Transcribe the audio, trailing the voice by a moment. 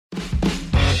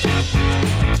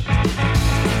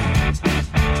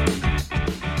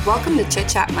Welcome to Chit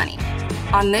Chat Money.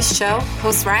 On this show,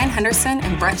 hosts Ryan Henderson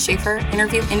and Brett Schaefer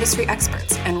interview industry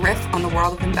experts and riff on the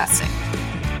world of investing.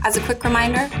 As a quick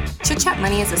reminder, Chit Chat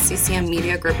Money is a CCM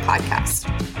Media Group podcast.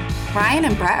 Ryan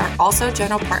and Brett are also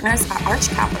general partners at Arch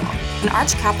Capital, and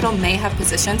Arch Capital may have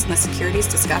positions in the securities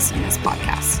discussed in this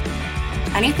podcast.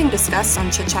 Anything discussed on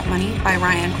Chit Chat Money by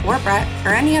Ryan or Brett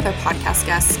or any other podcast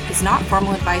guests is not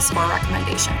formal advice or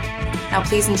recommendation. Now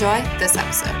please enjoy this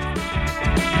episode.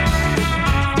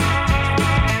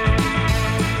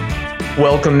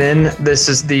 Welcome in. This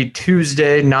is the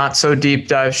Tuesday Not So Deep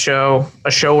Dive show, a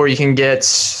show where you can get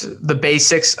the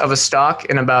basics of a stock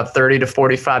in about 30 to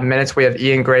 45 minutes. We have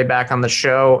Ian Gray back on the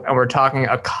show, and we're talking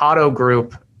Ocado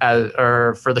Group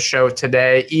for the show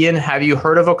today. Ian, have you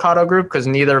heard of Ocado Group? Because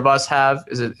neither of us have.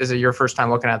 Is it your first time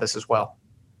looking at this as well?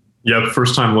 Yep,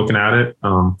 first time looking at it,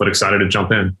 but excited to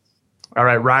jump in. All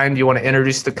right, Ryan, do you want to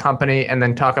introduce the company and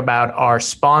then talk about our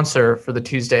sponsor for the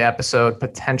Tuesday episode,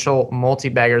 Potential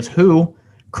Multibaggers, who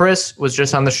Chris was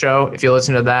just on the show. If you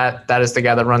listen to that, that is the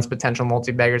guy that runs Potential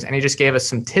Multibaggers, and he just gave us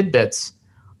some tidbits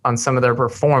on some of their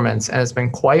performance, and it's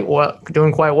been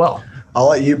doing quite well. I'll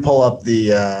let you pull up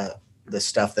the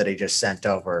stuff that he just sent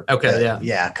over. Okay,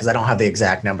 yeah, because I don't have the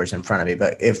exact numbers in front of me.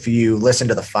 But if you listen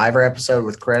to the Fiverr episode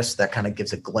with Chris, that kind of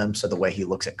gives a glimpse of the way he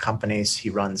looks at companies. He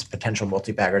runs Potential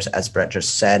Multibaggers, as Brett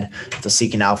just said, the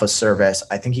Seeking Alpha service.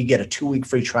 I think you get a 2-week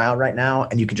free trial right now,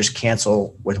 and you can just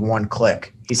cancel with one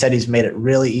click. He said he's made it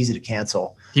really easy to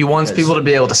cancel. He wants people to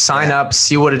be able to sign up,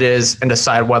 see what it is, and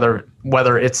decide whether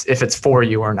if it's for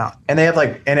you or not. And they have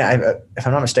if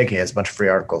I'm not mistaken, he has a bunch of free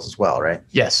articles as well, right?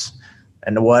 Yes.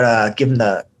 And what? Give him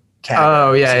the CAGR.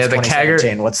 Oh yeah, the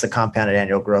CAGR. What's the compounded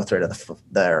annual growth rate of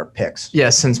their picks? Yeah,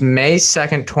 since May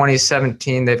 2nd,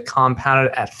 2017, they've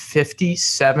compounded at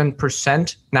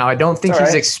 57%. Now, I don't think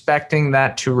he's expecting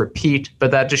that to repeat, but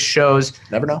that just shows.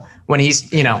 Never know. When he's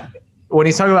talking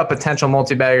about Potential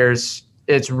Multibaggers,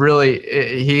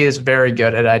 he is very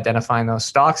good at identifying those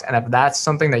stocks. And if that's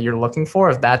something that you're looking for,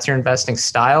 if that's your investing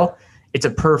style, it's a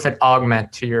perfect way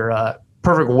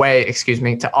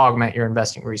to augment your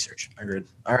investing research. Agreed.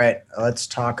 All right, let's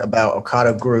talk about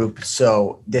Ocado Group.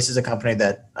 So this is a company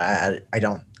that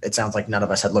it sounds like none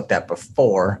of us had looked at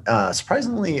before.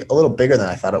 Surprisingly, a little bigger than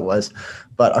I thought it was.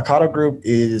 But Ocado Group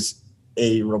is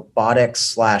a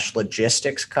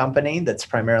robotics/logistics company that's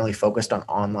primarily focused on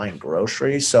online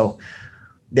groceries. So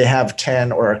they have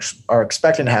 10 or are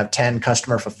expecting to have 10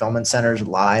 customer fulfillment centers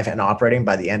live and operating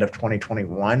by the end of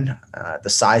 2021. The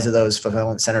size of those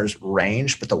fulfillment centers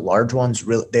range, but the large ones,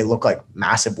 they look like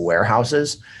massive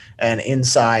warehouses. And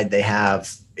inside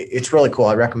it's really cool.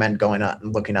 I recommend going up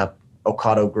and looking up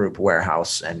Ocado Group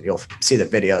warehouse, and you'll see the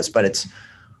videos, but it's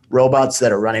robots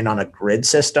that are running on a grid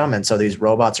system. And so these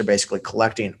robots are basically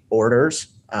collecting orders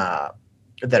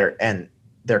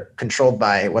they're controlled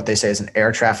by what they say is an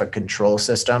air traffic control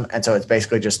system. And so it's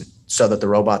basically just so that the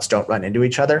robots don't run into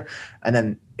each other. And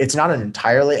then it's not an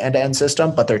entirely end-to-end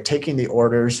system, but they're taking the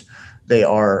orders, they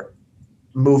are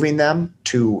moving them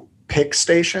to pick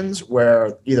stations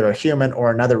where either a human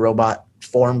or another robot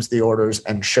forms the orders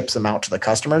and ships them out to the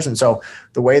customers. And so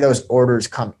the way those orders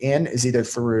come in is either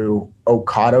through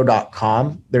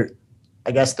Ocado.com.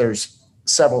 I guess there's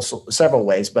several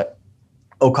ways, but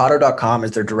Ocado.com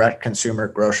is their direct consumer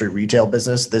grocery retail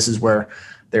business. This is where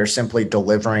they're simply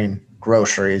delivering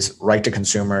groceries right to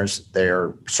consumers. They're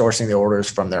sourcing the orders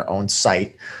from their own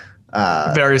site.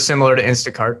 Very similar to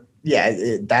Instacart.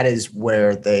 Yeah, that is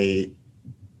where they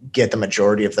get the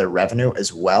majority of their revenue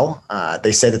as well.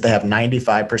 They say that they have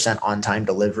 95% on-time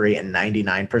delivery and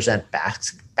 99%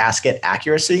 basket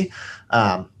accuracy.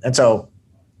 And so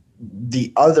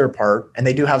the other part, and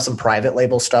they do have some private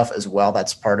label stuff as well.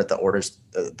 That's part of the orders,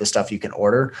 the stuff you can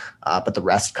order, but the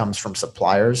rest comes from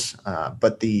suppliers.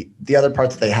 But the other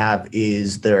part that they have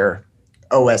is their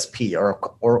OSP or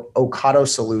Ocado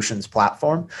Solutions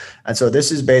platform. And so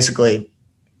this is basically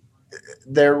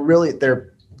their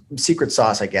secret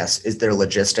sauce, I guess, is their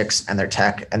logistics and their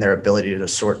tech and their ability to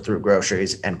sort through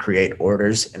groceries and create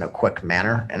orders in a quick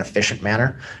manner, an efficient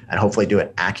manner, and hopefully do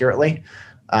it accurately.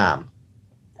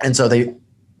 And so they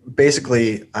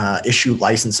basically issue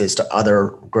licenses to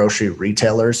other grocery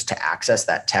retailers to access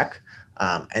that tech.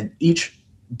 And each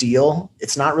deal,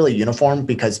 it's not really uniform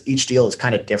because each deal is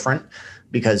kind of different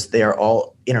because they are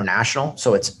all international.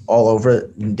 So it's all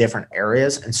over in different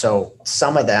areas. And so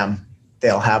some of them,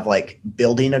 they'll have like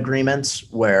building agreements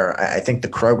where I think the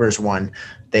Kroger's one,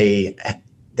 they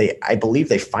I believe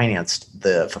they financed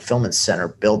the fulfillment center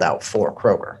build out for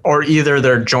Kroger. Or either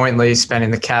they're jointly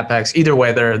spending the CapEx. Either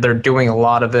way, they're doing a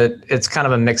lot of it. It's kind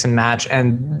of a mix and match,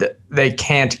 and they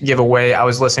can't give away. I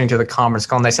was listening to the conference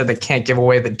call, and they said they can't give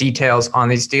away the details on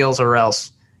these deals, or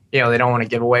else, they don't want to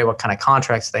give away what kind of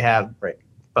contracts they have. Right.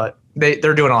 But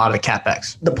they're doing a lot of the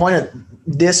CapEx. The point of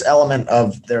this element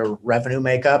of their revenue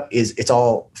makeup is it's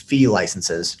all fee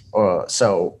licenses.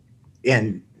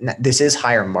 And this is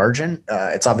higher margin.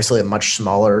 It's obviously a much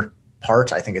smaller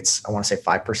part. I think I want to say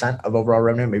 5% of overall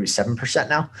revenue, maybe 7%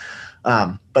 now.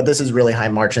 But this is really high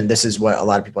margin. This is what a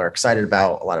lot of people are excited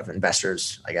about, a lot of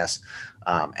investors, I guess.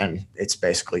 And it's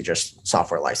basically just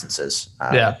software licenses.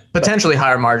 Potentially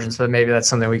higher margins, but maybe that's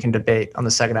something we can debate on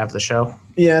the second half of the show.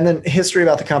 Yeah, and then history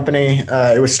about the company.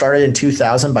 It was started in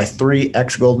 2000 by 3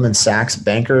 ex-Goldman Sachs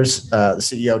bankers. The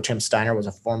CEO, Tim Steiner, was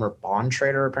a former bond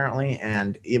trader, apparently,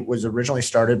 and it was originally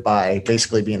started by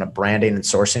basically being a branding and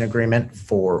sourcing agreement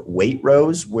for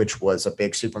Waitrose, which was a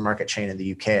big supermarket chain in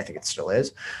the UK. I think it still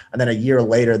is. And then a year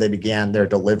later, they began their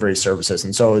delivery services.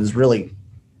 And so it was really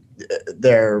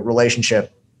their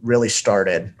relationship really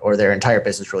started, or their entire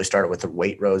business really started with the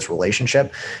Waitrose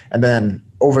relationship. And then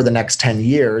over the next 10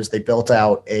 years, they built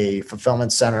out a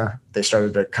fulfillment center. They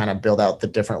started to kind of build out the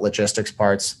different logistics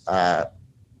parts.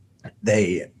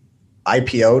 They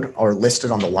IPO'd or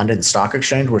listed on the London Stock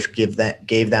Exchange, which gave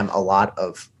them a lot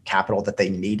of capital that they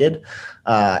needed.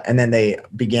 And then they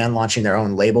began launching their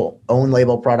own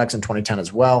label products in 2010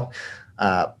 as well.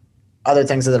 Other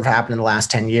things that have happened in the last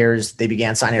 10 years, they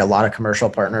began signing a lot of commercial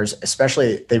partners,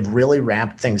 especially they've really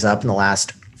ramped things up in the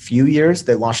last few years.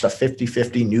 They launched a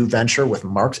 50-50 new venture with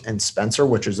Marks and Spencer,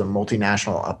 which is a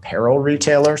multinational apparel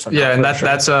retailer. So and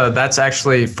that's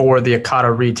actually for the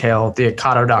Ocado retail, the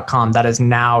Ocado.com, that is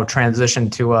now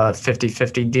transitioned to a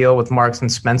 50-50 deal with Marks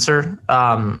and Spencer.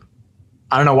 I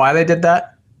don't know why they did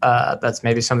that. That's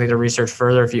maybe something to research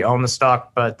further if you own the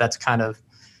stock, but that's kind of,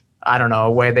 I don't know,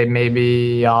 a way they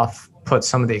maybe put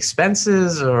some of the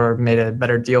expenses or made a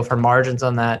better deal for margins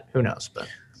on that. Who knows?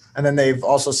 And then they've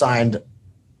also signed,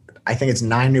 I think it's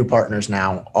 9 new partners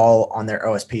now, all on their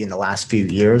OSP in the last few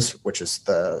years, which is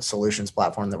the solutions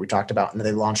platform that we talked about. And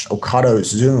they launched Ocado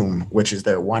Zoom, which is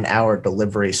their 1-hour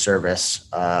delivery service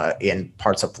in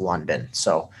parts of London.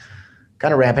 So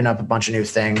kind of ramping up a bunch of new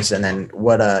things. And then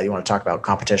what you want to talk about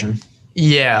competition?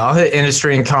 Yeah, I'll hit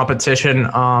industry and competition.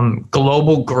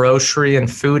 Global grocery and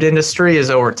food industry is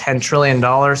over $10 trillion.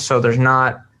 So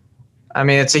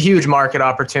it's a huge market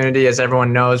opportunity, as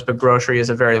everyone knows, but grocery is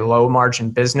a very low margin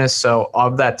business. So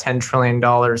of that $10 trillion,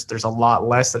 there's a lot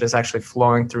less that is actually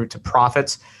flowing through to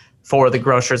profits for the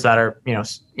grocers that are,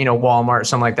 Walmart or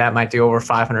something like that might do over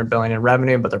 $500 billion in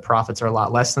revenue, but their profits are a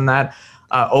lot less than that.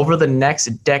 Over the next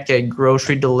decade,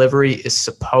 grocery delivery is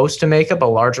supposed to make up a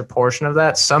larger portion of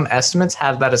that. Some estimates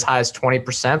have that as high as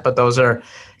 20%, but those are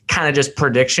kind of just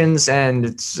predictions, and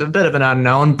it's a bit of an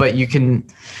unknown, but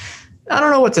I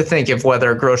don't know what to think of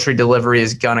whether grocery delivery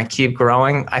is going to keep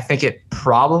growing. I think it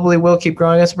probably will keep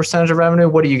growing as a percentage of revenue.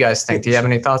 What do you guys think? Do you have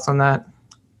any thoughts on that?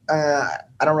 I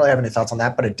don't really have any thoughts on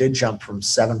that, but it did jump from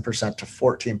 7% to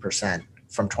 14%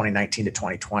 from 2019 to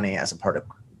 2020 as a part of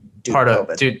due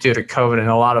to COVID, and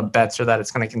a lot of bets are that it's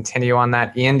going to continue on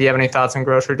that. Ian, do you have any thoughts on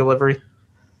grocery delivery?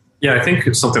 Yeah, I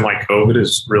think something like COVID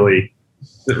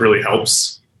it really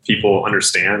helps people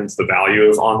understand the value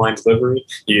of online delivery.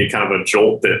 You get kind of a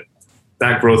jolt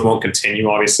that growth won't continue,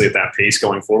 obviously, at that pace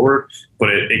going forward,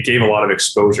 but it gave a lot of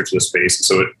exposure to the space.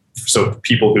 So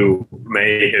people who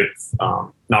may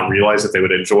have not realized that they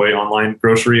would enjoy online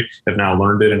grocery have now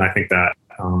learned it, and I think that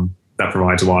that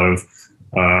provides a lot of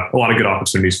good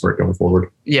opportunities for it going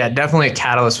forward. Yeah, definitely a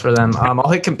catalyst for them. I'll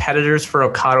hit competitors for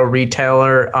Ocado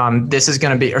Retailer. This is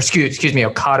going to be,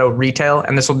 Ocado Retail,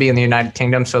 and this will be in the United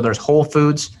Kingdom. So there's Whole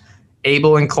Foods,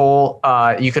 Able and Cole.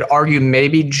 You could argue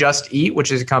maybe Just Eat,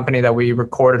 which is a company that we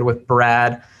recorded with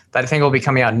Brad that I think will be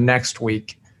coming out next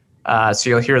week. So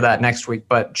you'll hear that next week.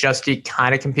 But Just Eat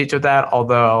kind of competes with that,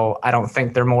 although I don't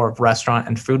think they're more of restaurant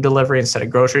and food delivery instead of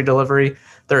grocery delivery.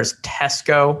 There's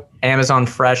Tesco, Amazon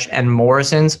Fresh, and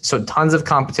Morrison's. So tons of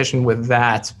competition with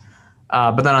that.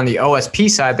 But then on the OSP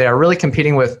side, they are really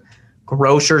competing with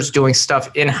grocers doing stuff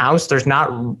in-house. I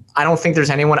don't think there's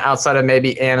anyone outside of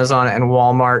maybe Amazon and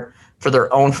Walmart for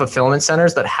their own fulfillment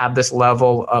centers that have this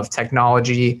level of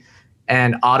technology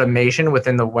and automation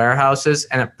within the warehouses.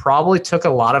 And it probably took a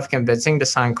lot of convincing to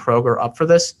sign Kroger up for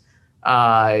this.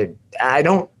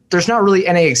 There's not really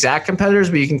any exact competitors,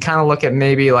 but you can kind of look at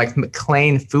maybe like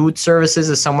McLean Food Services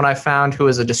is someone I found who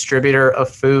is a distributor of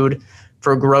food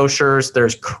for grocers.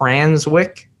 There's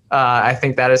Cranswick. I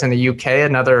think that is in the UK,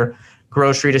 another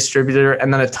grocery distributor,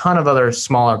 and then a ton of other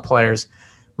smaller players.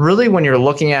 Really, when you're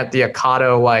looking at the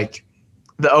Ocado, like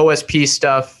the OSP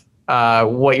stuff,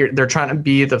 they're trying to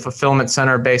be the fulfillment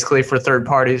center basically for third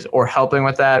parties, or helping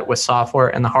with that with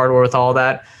software and the hardware with all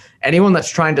that. Anyone that's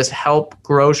trying to help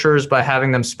grocers by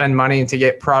having them spend money to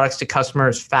get products to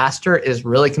customers faster is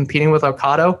really competing with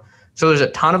Ocado. So there's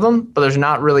a ton of them, but there's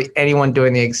not really anyone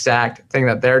doing the exact thing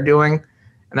that they're doing.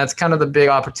 And that's kind of the big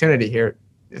opportunity here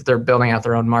if they're building out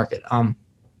their own market. All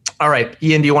right,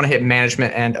 Ian, do you want to hit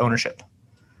management and ownership?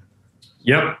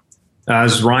 Yep.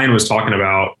 As Ryan was talking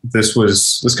about, this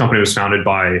company was founded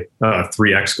by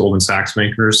 3 ex-Goldman Sachs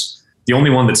bankers. The only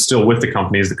one that's still with the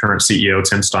company is the current CEO,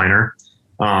 Tim Steiner.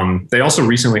 They also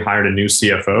recently hired a new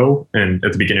CFO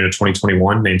at the beginning of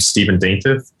 2021 named Stephen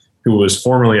Daintith, who was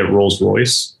formerly at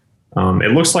Rolls-Royce.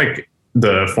 It looks like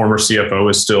the former CFO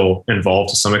is still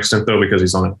involved to some extent, though, because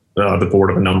he's on the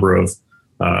board of a number of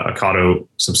Ocado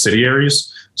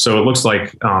subsidiaries. So it looks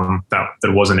like that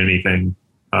there wasn't anything.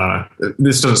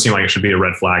 This doesn't seem like it should be a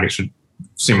red flag. It should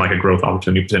seem like a growth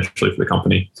opportunity potentially for the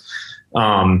company.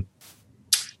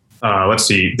 Let's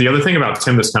see. The other thing about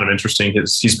Tim that's kind of interesting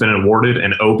is he's been awarded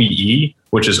an OBE,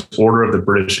 which is Order of the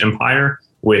British Empire,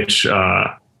 which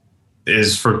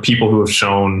is for people who have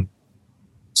shown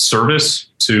service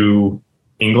to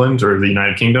England or the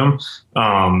United Kingdom.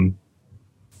 I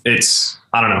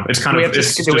don't know. It's kind of. Do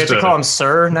we have to call him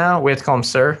sir now? We have to call him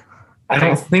sir. I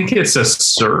don't think it's a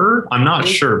sir. I'm not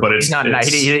sure, but he's not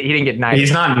knighted. He didn't get knighted.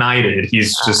 He's not knighted.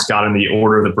 He's just gotten the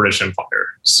Order of the British Empire.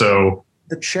 So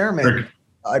the chairman,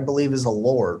 I believe, is a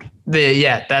lord.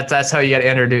 That's how you get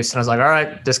introduced. And I was like, all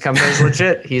right, this company is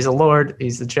legit. He's a lord.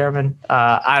 He's the chairman.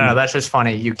 I don't know. That's just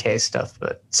funny UK stuff.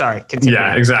 But sorry, continue.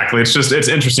 Yeah, exactly. It's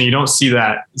interesting. You don't see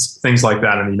things like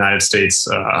that in the United States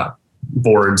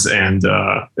boards and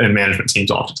management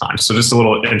teams oftentimes. So just a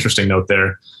little interesting note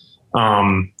there.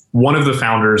 One of the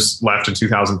founders left in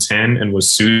 2010 and was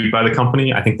sued by the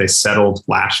company. I think they settled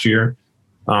last year.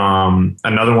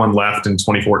 Another one left in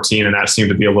 2014, and that seemed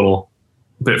to be a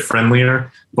bit friendlier,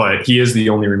 but he is the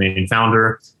only remaining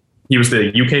founder. He was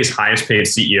the UK's highest paid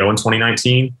CEO in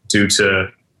 2019 due to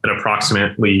an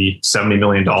approximately $70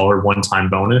 million one-time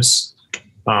bonus.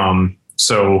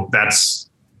 So that's,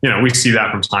 we see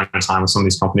that from time to time with some of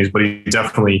these companies, but he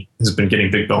definitely has been getting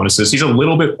big bonuses. He's a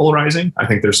little bit polarizing. I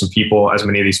think there's some people, as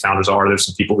many of these founders are, there's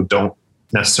some people who don't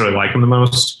necessarily like him the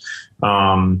most.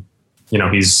 I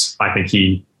think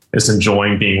he is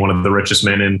enjoying being one of the richest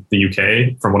men in the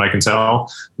UK, from what I can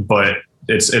tell. But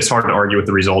it's hard to argue with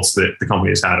the results that the company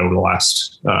has had over the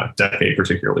last decade,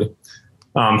 particularly.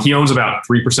 He owns about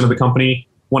 3% of the company.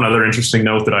 One other interesting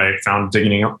note that I found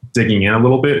digging in a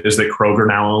little bit is that Kroger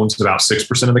now owns about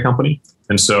 6% of the company.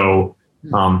 And so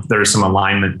there's some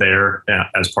alignment there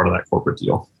as part of that corporate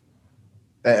deal.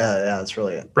 Yeah, that's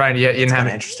really Brian. Yeah, you kind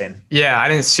of interesting. Yeah, I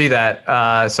didn't see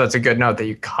that. So it's a good note that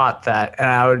you caught that. And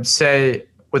I would say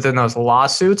within those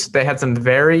lawsuits, they had some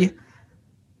very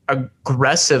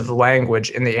aggressive language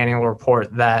in the annual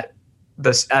report that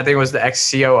I think it was the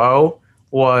ex-COO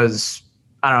was,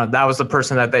 I don't know, that was the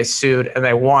person that they sued and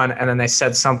they won. And then they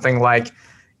said something like,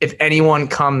 if anyone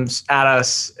comes at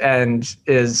us and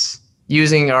is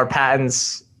using our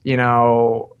patents,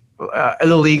 illegally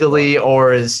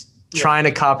or is trying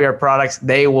to copy our products,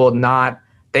 they will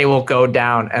go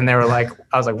down. And they were like,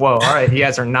 I was like, whoa, all right, you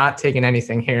guys are not taking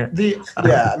anything here. They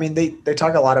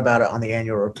talk a lot about it on the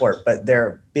annual report, but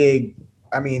their IP,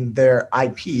 their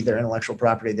intellectual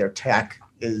property, their tech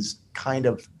is kind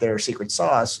of their secret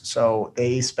sauce. So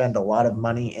they spend a lot of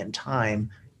money and time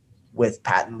with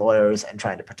patent lawyers and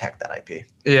trying to protect that IP.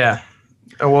 Yeah.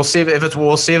 We'll see if it's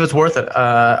worth it.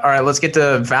 All right, let's get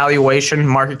to valuation.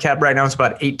 Market cap right now is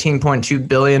about $18.2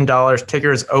 billion.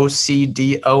 Ticker is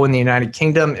OCDO in the United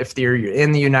Kingdom. If you're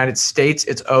in the United States,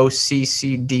 it's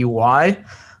OCCDY.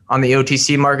 On the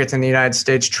OTC markets in the United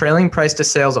States, trailing price to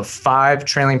sales of 5,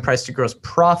 trailing price to gross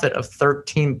profit of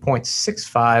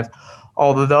 13.65.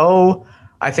 Although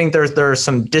I think there's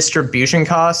some distribution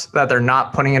costs that they're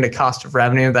not putting into cost of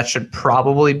revenue that should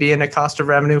probably be into cost of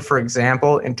revenue. For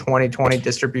example, in 2020,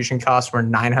 distribution costs were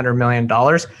 $900 million,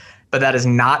 but that is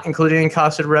not included in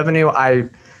cost of revenue.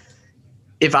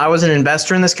 If I was an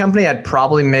investor in this company, I'd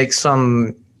probably make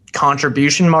some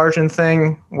contribution margin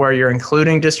thing where you're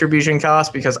including distribution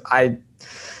costs, because I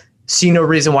see no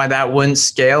reason why that wouldn't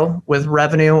scale with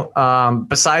revenue.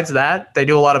 Besides that, they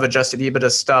do a lot of adjusted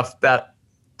EBITDA stuff that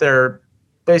they're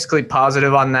basically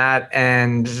positive on that,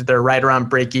 and they're right around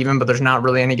break even, but there's not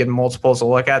really any good multiples to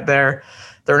look at there.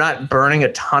 They're not burning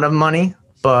a ton of money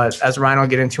But as Ryan will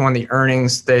get into on the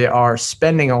earnings, they are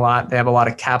spending a lot. They have a lot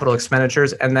of capital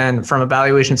expenditures. And then from a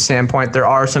valuation standpoint, there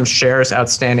are some shares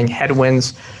outstanding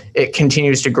headwinds. It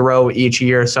continues to grow each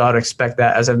year. So I'd expect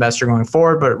that as an investor going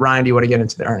forward. But Ryan, do you want to get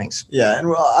into the earnings? Yeah. And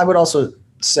I would also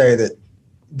say that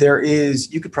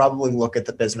you could probably look at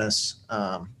the business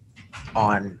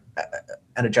on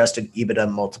an adjusted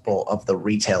EBITDA multiple of the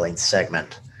retailing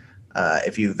segment.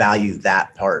 If you value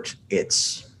that part,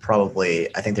 it's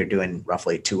probably, I think they're doing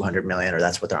roughly 200 million, or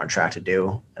that's what they're on track to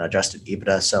do, an adjusted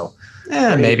EBITDA. So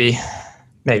maybe.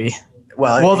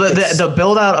 Well, the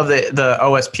build out of the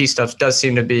OSP stuff does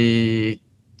seem to be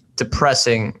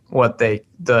depressing what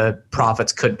the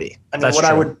profits could be. I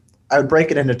mean, I would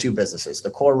break it into two businesses: the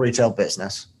core retail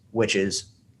business, which is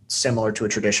similar to a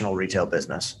traditional retail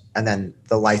business, and then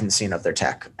the licensing of their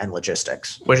tech and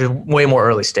logistics, which is way more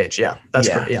early stage. Yeah, that's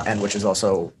great. Yeah, and which is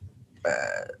also,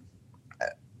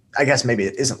 I guess maybe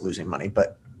it isn't losing money,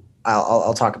 but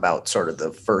I'll talk about sort of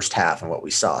the first half and what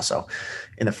we saw. So,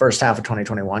 in the first half of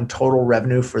 2021, total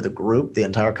revenue for the group, the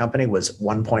entire company, was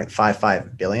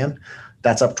 1.55 billion.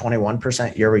 That's up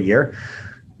 21% year over year.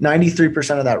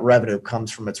 93% of that revenue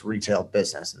comes from its retail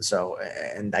business.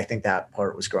 And I think that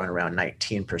part was growing around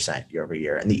 19% year over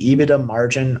year. And the EBITDA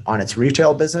margin on its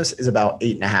retail business is about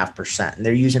 8.5%. And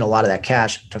they're using a lot of that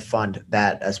cash to fund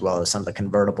that, as well as some of the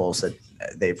convertibles that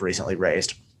they've recently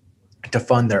raised to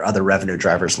fund their other revenue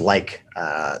drivers, like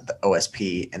the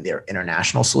OSP and their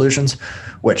international solutions,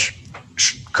 which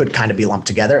could kind of be lumped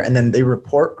together. And then they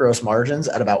report gross margins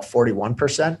at about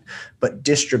 41%, but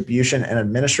distribution and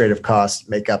administrative costs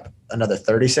make up another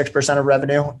 36% of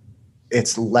revenue.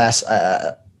 It's less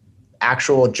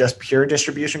actual, just pure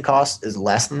distribution costs is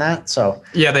less than that. So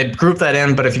yeah, they group that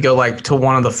in, but if you go to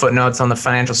one of the footnotes on the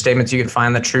financial statements, you can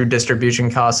find the true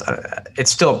distribution costs.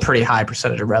 It's still a pretty high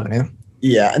percentage of revenue.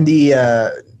 Yeah, and the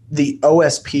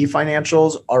OSP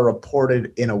financials are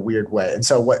reported in a weird way. And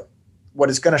so what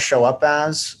it's going to show up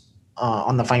as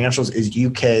on the financials is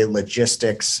UK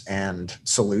logistics and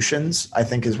solutions, I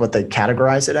think is what they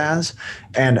categorize it as.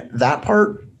 And that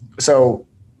part, so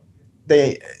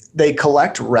they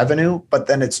collect revenue, but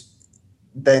then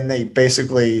they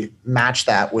basically match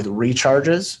that with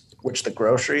recharges, which the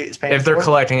grocery is paying for. If they're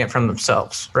collecting it from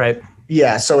themselves, right?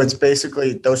 Yeah, so it's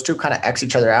basically those two kind of X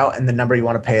each other out, and the number you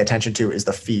want to pay attention to is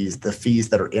the fees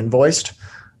that are invoiced.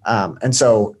 And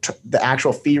so the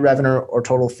actual fee revenue or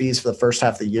total fees for the first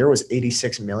half of the year was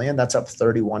 86 million. That's up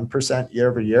 31% year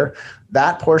over year.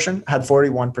 That portion had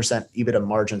 41% EBITDA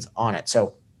margins on it.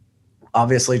 So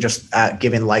obviously just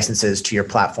giving licenses to your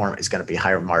platform is going to be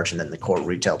higher margin than the core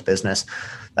retail business.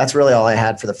 That's really all I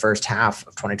had for the first half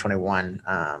of 2021.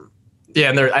 Yeah,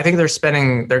 and I think they're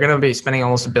going to be spending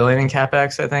almost $1 billion in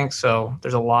CapEx, I think. So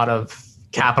there's a lot of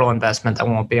capital investment that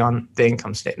won't be on the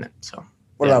income statement. So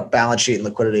what about balance sheet and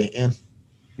liquidity, Ian?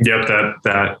 Yep,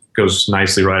 that goes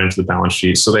nicely right into the balance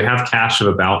sheet. So they have cash of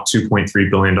about $2.3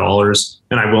 billion.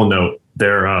 And I will note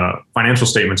their financial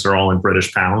statements are all in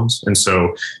British pounds. And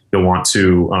so you'll want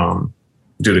to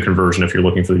do the conversion if you're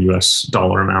looking for the US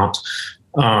dollar amount.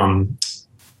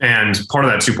 And part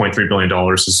of that $2.3 billion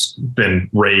has been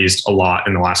raised a lot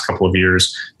in the last couple of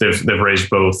years. They've raised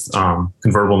both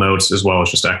convertible notes as well as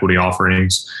just equity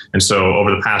offerings. And so over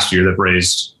the past year, they've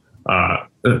raised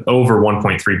over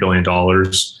 $1.3 billion.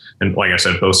 And like I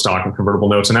said, both stock and convertible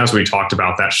notes. And as we talked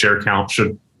about, that share count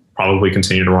should probably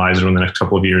continue to rise over the next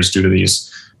couple of years due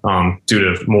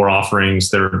to more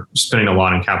offerings. They're spending a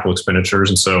lot in capital expenditures.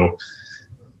 And so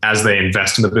as they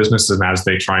invest in the business and as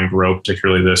they try and grow,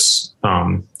 particularly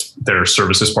their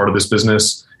services part of this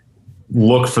business,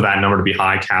 look for that number to be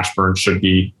high. Cash burn should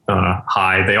be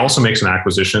high. They also make some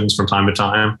acquisitions from time to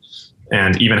time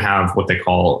and even have what they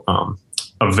call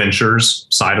a ventures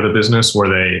side of the business part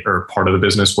of the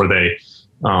business where they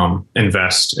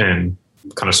invest in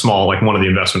kind of small, like one of the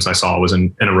investments I saw was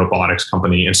in a robotics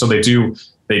company. And so they do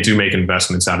make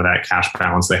investments out of that cash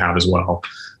balance they have as well.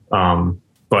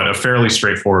 But a fairly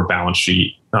straightforward balance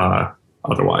sheet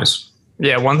otherwise.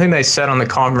 Yeah, one thing they said on the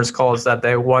conference call is that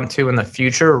they want to, in the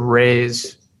future,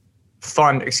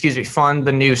 fund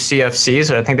the new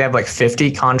CFCs. I think they have like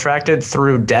 50 contracted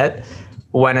through debt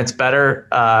when it's better.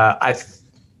 I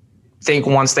think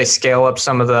once they scale up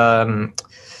some of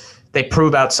they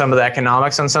prove out some of the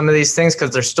economics on some of these things, because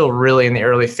they're still really in the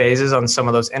early phases on some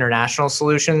of those international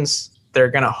solutions. They're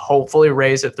going to hopefully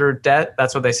raise it through debt.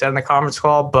 That's what they said in the conference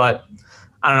call, but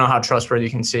I don't know how trustworthy you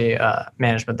can see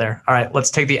management there. All right, let's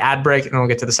take the ad break and then we'll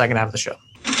get to the second half of the show.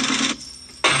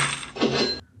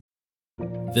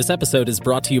 This episode is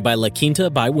brought to you by La Quinta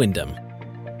by Wyndham.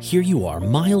 Here you are,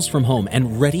 miles from home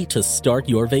and ready to start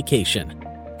your vacation.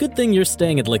 Good thing you're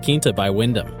staying at La Quinta by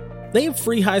Wyndham. They have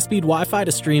free high-speed Wi-Fi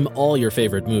to stream all your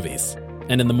favorite movies.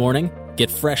 And in the morning,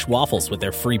 get fresh waffles with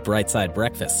their free Brightside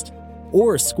breakfast.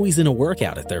 Or squeeze in a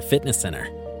workout at their fitness center.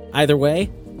 Either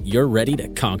way, you're ready to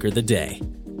conquer the day.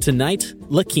 Tonight,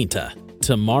 La Quinta.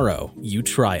 Tomorrow, you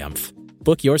triumph.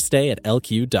 Book your stay at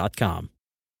lq.com.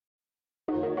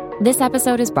 This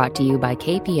episode is brought to you by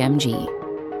KPMG.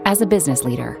 As a business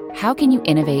leader, how can you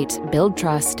innovate, build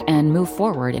trust, and move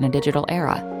forward in a digital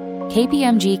era?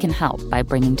 KPMG can help by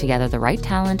bringing together the right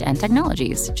talent and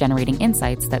technologies, generating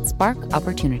insights that spark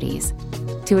opportunities.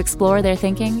 To explore their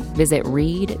thinking, visit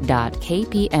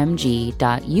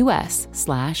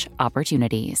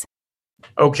read.kpmg.us/opportunities.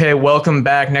 Okay, welcome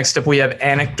back. Next up, we have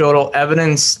Anecdotal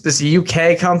Evidence. This is a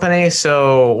UK company,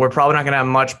 so we're probably not going to have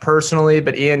much personally,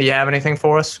 but Ian, do you have anything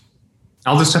for us?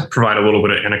 I'll just provide a little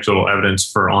bit of anecdotal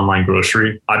evidence for online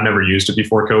grocery. I'd never used it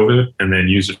before COVID and then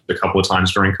used it a couple of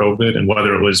times during COVID. And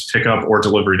whether it was pickup or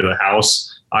delivery to the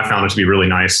house, I found it to be really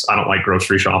nice. I don't like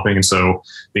grocery shopping. And so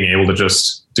being able to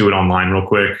just do it online real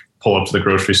quick, pull up to the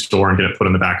grocery store and get it put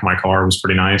in the back of my car was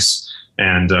pretty nice.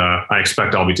 And I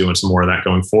expect I'll be doing some more of that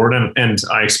going forward. And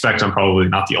I expect I'm probably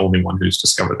not the only one who's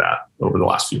discovered that over the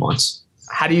last few months.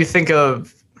 How do you think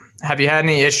have you had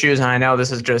any issues? And I know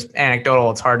this is just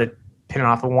anecdotal. It's hard to pin it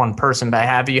off of one person, but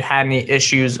have you had any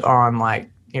issues on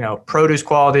produce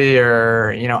quality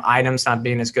or, items not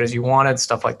being as good as you wanted,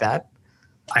 stuff like that?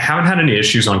 I haven't had any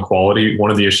issues on quality. One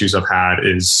of the issues I've had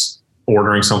is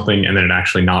ordering something and then it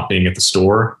actually not being at the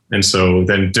store. And so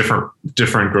then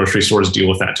different grocery stores deal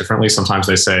with that differently. Sometimes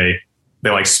they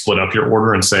split up your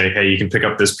order and say, hey, you can pick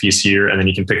up this piece here and then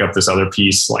you can pick up this other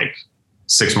piece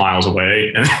 6 miles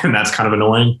away. And that's kind of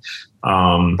annoying.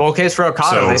 Bull case for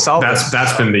Ocado, they solved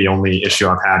that's been the only issue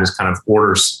I've had is kind of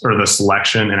orders or the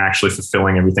selection and actually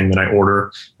fulfilling everything that I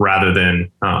order rather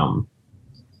than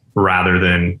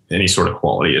any sort of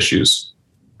quality issues.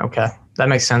 Okay, that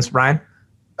makes sense. Ryan?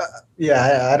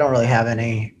 I don't really have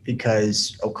any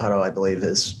because Ocado, I believe,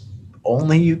 is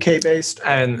only UK based,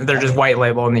 and they're just white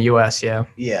label in the US. Yeah.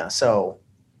 So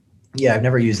I've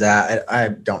never used that. I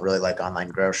don't really like online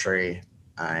grocery.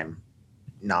 I'm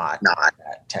not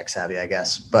that tech savvy, I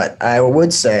guess. But I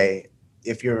would say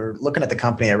if you're looking at the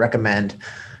company, I recommend,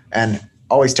 and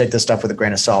always take this stuff with a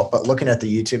grain of salt, but looking at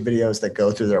the YouTube videos that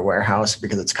go through their warehouse,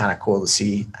 because it's kind of cool to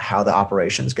see how the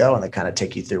operations go and they kind of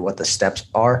take you through what the steps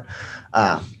are.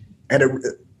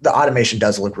 The automation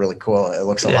does look really cool. It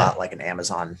looks a lot like an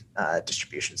Amazon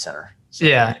distribution center. So.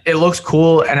 Yeah, it looks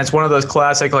cool. And it's one of those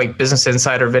classic Business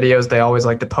Insider videos. They always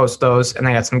like to post those and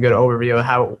they got some good overview of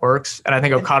how it works. And I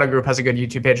think Ocado Group has a good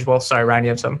YouTube page as well. Sorry, Ryan, you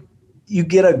have some? You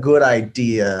get a good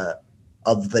idea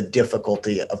of the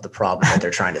difficulty of the problem that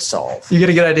they're trying to solve. You get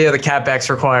a good idea of the CapEx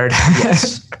required.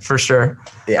 Yes. For sure.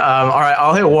 Yeah. All right,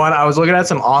 I'll hit one. I was looking at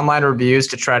some online reviews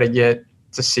to try to get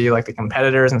to see the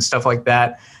competitors and stuff like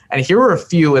that. And here were a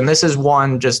few, and this is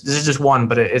just one,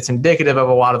 but it's indicative of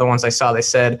a lot of the ones I saw. They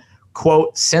said,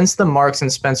 quote, since the Marks and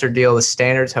Spencer deal, the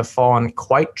standards have fallen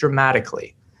quite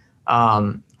dramatically,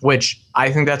 which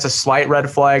I think that's a slight red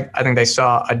flag. I think they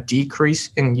saw a decrease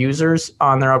in users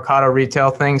on their Ocado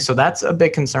retail thing. So that's a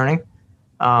bit concerning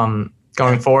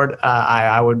going forward.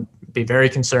 I would be very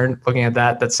concerned looking at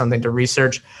that. That's something to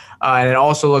research. And it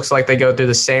also looks like they go through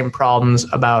the same problems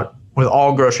with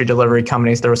all grocery delivery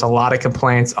companies. There was a lot of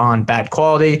complaints on bad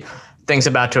quality, things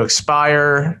about to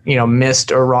expire,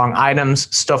 missed or wrong items,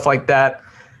 stuff like that.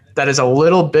 That is a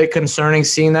little bit concerning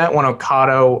seeing that when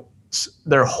Ocado,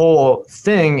 their whole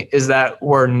thing is that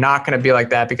we're not going to be like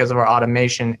that because of our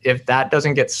automation. If that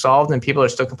doesn't get solved and people are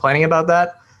still complaining about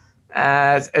that,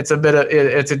 it's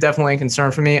definitely a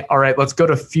concern for me. All right, let's go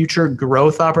to future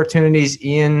growth opportunities.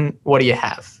 Ian, what do you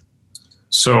have?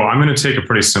 So I'm going to take a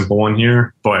pretty simple one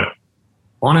here, but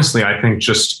honestly, I think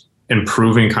just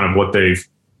improving kind of what they've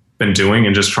been doing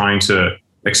and just trying to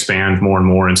expand more and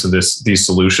more into these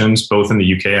solutions, both in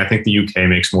the UK. I think the UK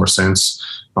makes more sense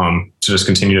to just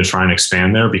continue to try and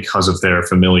expand there because of their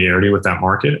familiarity with that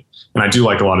market. And I do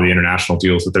like a lot of the international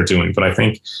deals that they're doing, but I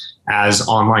think as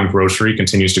online grocery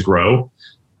continues to grow,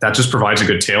 that just provides a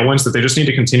good tailwind that they just need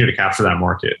to continue to capture that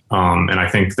market. And I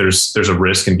think there's a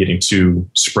risk in getting too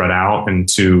spread out and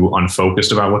too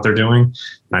unfocused about what they're doing.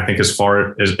 And I think as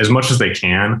much as they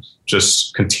can,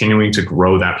 just continuing to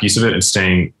grow that piece of it and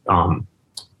staying,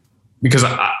 because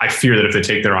I fear that if they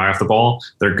take their eye off the ball,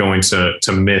 they're going to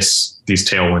miss these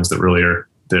tailwinds that really are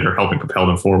helping propel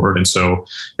them forward. And so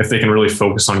if they can really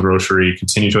focus on grocery,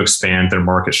 continue to expand their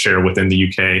market share within the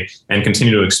UK and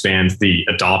continue to expand the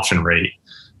adoption rate,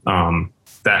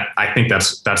 that I think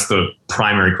that's the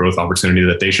primary growth opportunity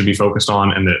that they should be focused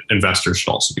on and that investors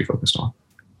should also be focused on.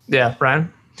 Yeah,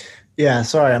 Brian? Yeah,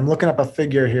 sorry. I'm looking up a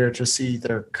figure here to see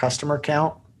their customer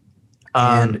count.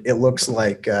 And it looks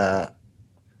like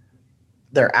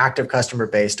their active customer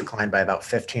base declined by about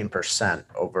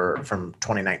 15% from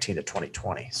 2019 to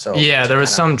 2020. So yeah, there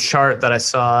was some chart that I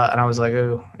saw and I was like,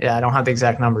 oh, yeah, I don't have the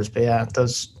exact numbers, but yeah,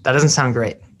 that doesn't sound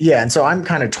great. Yeah, and so I'm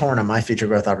kind of torn on my future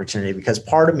growth opportunity because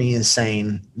part of me is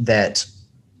saying that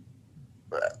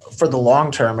for the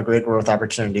long term, a great growth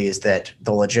opportunity is that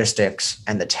the logistics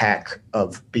and the tech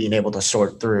of being able to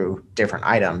sort through different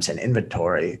items and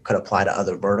inventory could apply to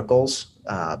other verticals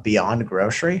beyond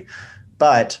grocery.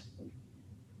 But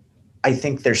I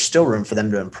think there's still room for them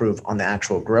to improve on the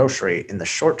actual grocery in the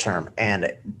short term.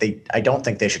 And I don't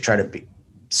think they should try to be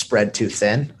spread too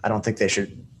thin. I don't think they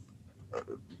should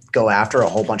go after a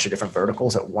whole bunch of different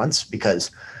verticals at once,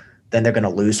 because then they're going to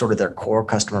lose sort of their core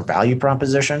customer value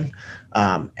proposition.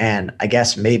 And I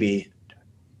guess maybe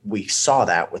we saw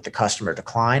that with the customer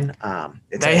decline.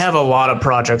 They have a lot of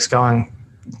projects going,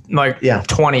 like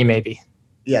 20 maybe.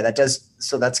 Yeah, that does.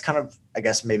 So that's kind of, I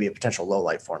guess, maybe a potential low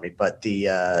light for me. But the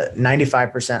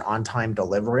 95% on-time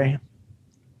delivery,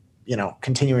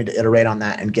 continuing to iterate on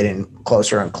that and getting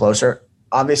closer and closer.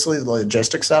 Obviously, the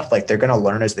logistics stuff, like they're going to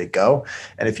learn as they go.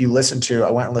 And if you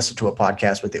I went and listened to a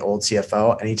podcast with the old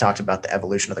CFO, and he talked about the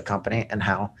evolution of the company and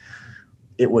how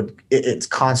it's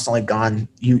constantly gone.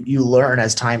 You learn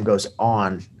as time goes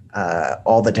on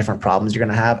all the different problems you're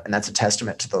going to have. And that's a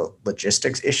testament to the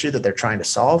logistics issue that they're trying to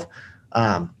solve.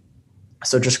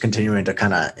 So just continuing to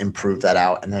kind of improve that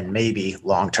out, and then maybe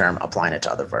long-term applying it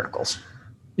to other verticals.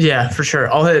 Yeah, for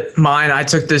sure. I'll hit mine. I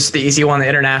took the easy one, the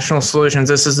international solutions.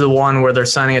 This is the one where they're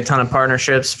signing a ton of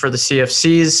partnerships for the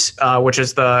CFCs, which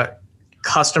is the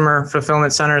customer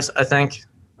fulfillment centers, I think.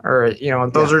 Or,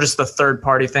 those are just the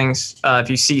third-party things. If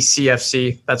you see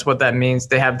CFC, that's what that means.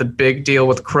 They have the big deal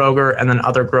with Kroger and then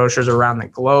other grocers around the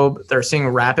globe. They're seeing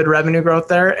rapid revenue growth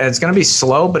there, and it's going to be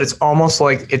slow, but it's almost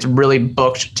like it's really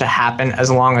booked to happen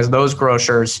as long as those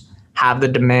grocers have the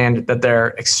demand that they're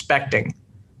expecting,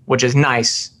 which is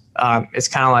nice. It's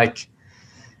kind of like,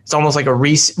 it's almost like a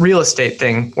real estate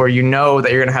thing where that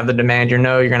you're going to have the demand, you're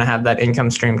going to have that income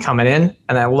stream coming in.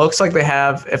 And it looks like they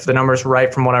have, if the number's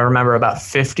right from what I remember, about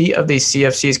 50 of these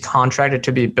CFCs contracted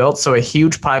to be built. So a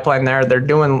huge pipeline there. They're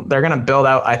going to build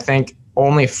out, I think,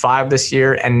 only 5 this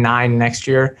year and 9 next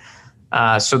year.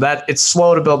 So that it's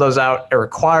slow to build those out. It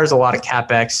requires a lot of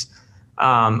CapEx.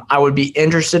 I would be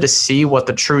interested to see what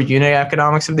the true unit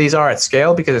economics of these are at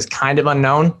scale, because it's kind of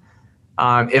unknown.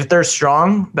 If they're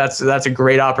strong, that's a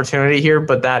great opportunity here,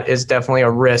 but that is definitely a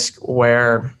risk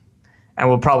where,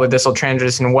 and this will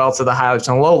transition well to the highlights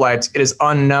and lowlights. It is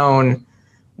unknown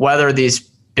whether these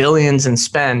billions in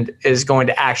spend is going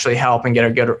to actually help and get a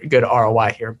good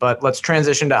ROI here. But let's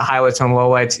transition to highlights and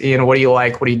lowlights. Ian, what do you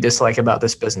like? What do you dislike about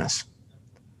this business?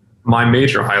 My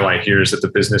major highlight here is that the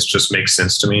business just makes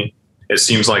sense to me. It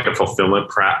seems like a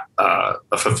fulfillment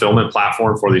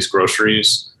platform for these grocery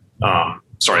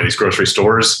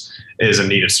stores is a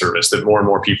needed service, that more and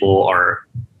more people are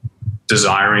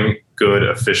desiring good,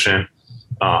 efficient,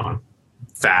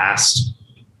 fast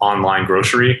online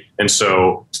grocery. And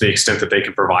so to the extent that they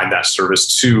can provide that service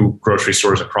to grocery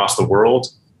stores across the world,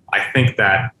 I think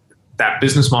that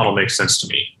business model makes sense to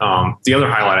me. The other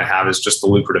highlight I have is just the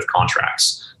lucrative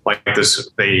contracts. Like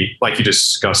you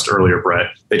discussed earlier,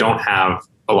 Brett, we don't have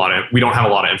a lot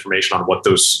of information on what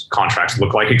those contracts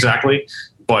look like exactly.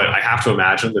 But I have to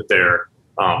imagine that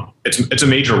it's a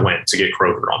major win to get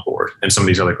Kroger on board and some of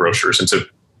these other grocers, and to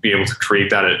be able to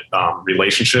create that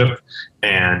relationship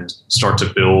and start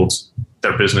to build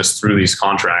their business through these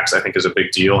contracts, I think is a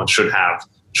big deal and should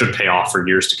pay off for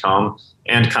years to come,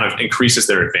 and kind of increases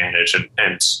their advantage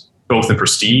and both in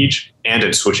prestige and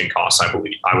in switching costs. I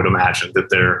would imagine that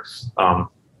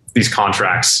these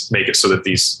contracts make it so that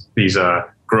these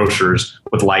grocers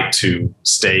would like to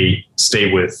stay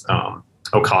with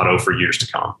Ocado for years to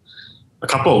come. A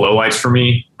couple of lowlights for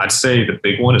me, I'd say the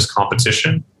big one is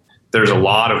competition. There's a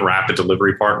lot of rapid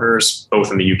delivery partners,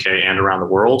 both in the UK and around the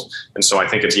world. And so I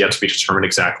think it's yet to be determined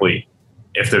exactly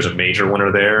if there's a major winner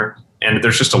there. And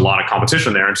there's just a lot of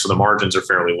competition there. And so the margins are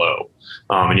fairly low.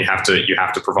 And you have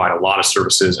to provide a lot of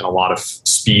services and a lot of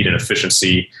speed and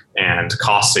efficiency and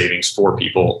cost savings for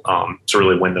people to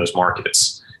really win those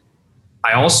markets.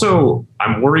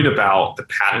 I'm worried about the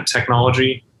patent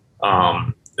technology.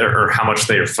 Or how much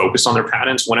they are focused on their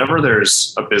patents. Whenever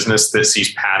there's a business that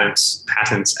sees patents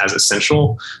as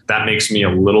essential, that makes me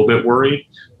a little bit worried.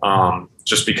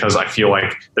 Just because I feel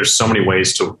like there's so many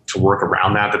ways to work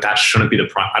around that shouldn't be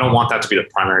I don't want that to be the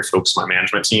primary focus of my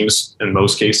management teams. In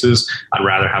most cases, I'd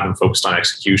rather have them focused on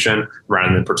execution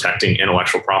rather than protecting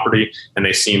intellectual property. And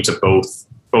they seem to both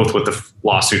both with the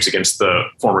lawsuits against the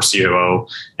former COO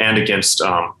and against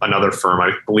another firm.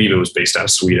 I believe it was based out of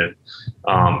Sweden.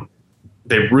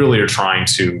 They really are trying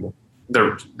to.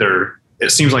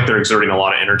 It seems like they're exerting a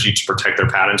lot of energy to protect their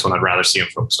patents when I'd rather see them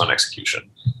focused on execution.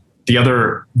 The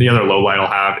other low light I'll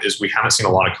have is we haven't seen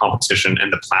a lot of competition in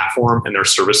the platform and their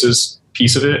services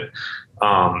piece of it.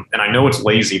 And I know it's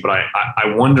lazy, but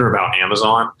I wonder about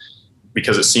Amazon,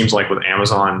 because it seems like with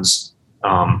Amazon's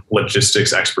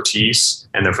logistics expertise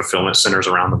and their fulfillment centers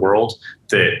around the world,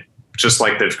 that just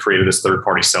like they've created this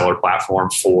third-party seller platform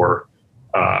for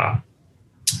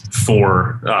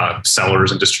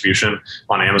sellers and distribution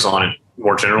on Amazon and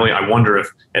more generally, I wonder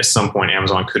if at some point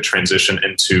Amazon could transition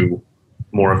into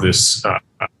more of this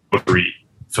grocery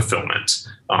fulfillment,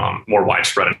 more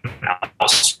widespread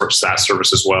for SaaS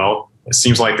service as well. It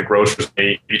seems like the grocers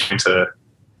may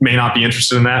not be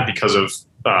interested in that because of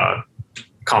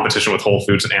competition with Whole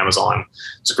Foods and Amazon.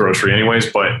 It's a grocery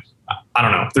anyways, but I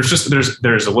don't know.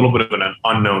 There's a little bit of an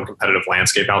unknown competitive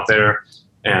landscape out there,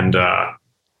 and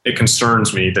it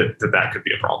concerns me that could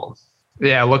be a problem.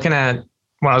 Yeah,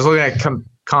 when I was looking at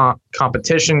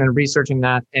competition and researching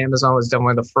that, Amazon was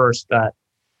definitely the first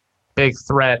big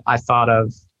threat I thought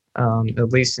of,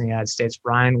 at least in the United States.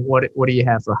 Ryan, what do you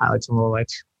have for highlights and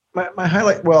lowlights? My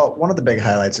highlight, well, one of the big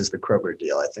highlights is the Kroger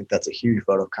deal. I think that's a huge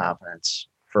vote of confidence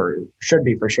should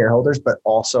be for shareholders, but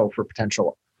also for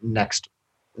potential next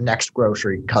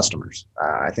grocery customers.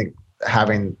 I think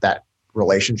having that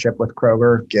relationship with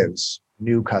Kroger gives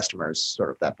new customers sort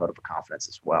of that vote of confidence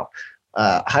as well.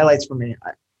 Highlights for me,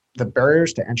 the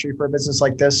barriers to entry for a business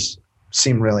like this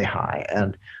seem really high.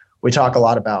 And we talk a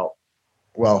lot about,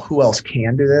 well, who else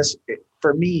can do this?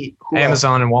 For me,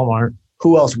 Amazon and Walmart.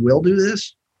 Who else will do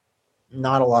this?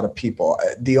 Not a lot of people.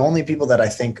 The only people that I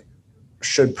think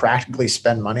should practically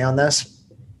spend money on this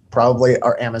probably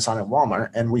are Amazon and Walmart.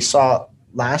 And we saw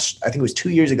I think it was 2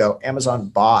 years ago, Amazon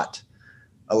bought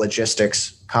a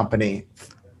logistics company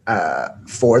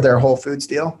for their Whole Foods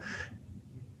deal,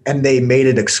 and they made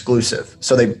it exclusive.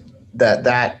 So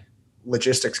that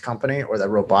logistics company or the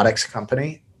robotics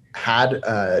company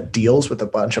had deals with a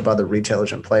bunch of other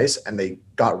retailers in place, and they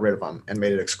got rid of them and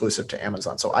made it exclusive to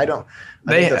Amazon. So I think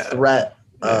the threat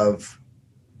of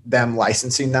them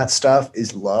licensing that stuff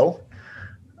is low.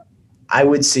 I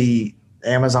would see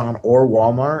Amazon or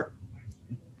Walmart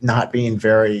not being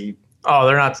very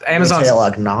they're not. Amazon's retail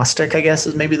agnostic, I guess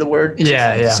is maybe the word.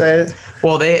 Yeah. Say it.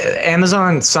 Well,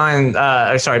 Amazon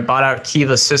bought out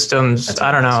Kiva Systems.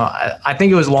 I don't know. I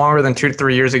think it was longer than 2 to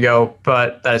 3 years ago,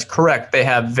 but that is correct. They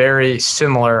have very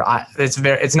similar.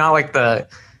 It's not like the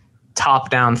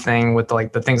top-down thing with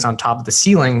the things on top of the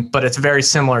ceiling, but it's very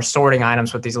similar sorting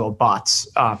items with these little bots.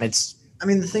 The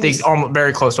thing is almost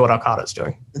very close to what Ocado's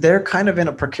doing. They're kind of in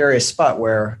a precarious spot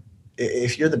where,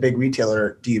 if you're the big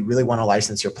retailer, do you really want to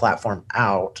license your platform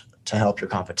out to help your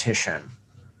competition?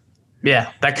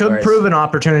 Yeah, that could prove an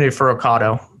opportunity for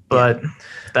Ocado, but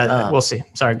we'll see.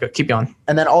 Sorry, keep going.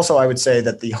 And then also I would say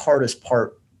that the hardest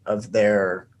part of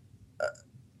their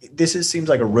seems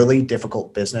like a really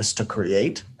difficult business to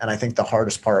create. And I think the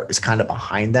hardest part is kind of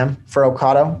behind them for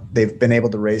Ocado. They've been able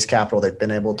to raise capital. They've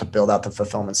been able to build out the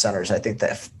fulfillment centers. I think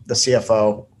that the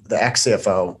CFO, the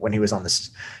ex-CFO, when he was on this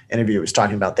interview, was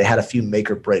talking about they had a few make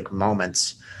or break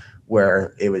moments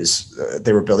where it was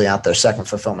they were building out their second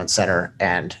fulfillment center,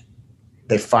 and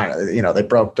they finally, they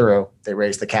broke through. They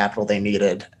raised the capital they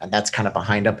needed, and that's kind of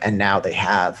behind them. And now they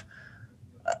have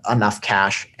enough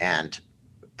cash and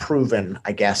proven,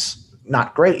 I guess,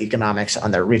 not great economics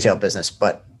on their retail business,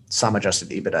 but some adjusted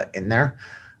EBITDA in there.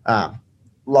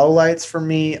 Lowlights for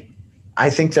me,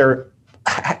 I think they're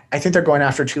going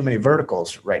after too many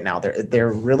verticals right now.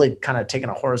 They're really kind of taking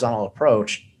a horizontal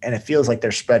approach, and it feels like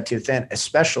they're spread too thin,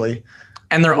 especially.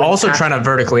 And they're also trying to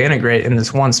vertically integrate in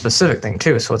this one specific thing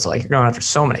too. So it's like you're going after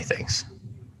so many things.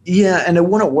 Yeah, and it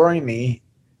wouldn't worry me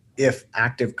if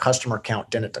active customer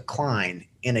count didn't decline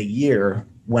in a year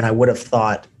when I would have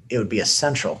thought it would be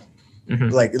essential. Mm-hmm.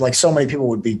 Like so many people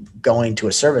would be going to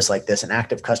a service like this, and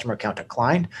active customer count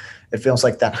declined. It feels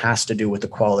like that has to do with the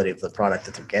quality of the product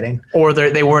that they're getting. Or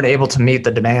they weren't able to meet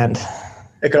the demand.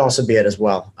 It could also be it as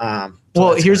well. I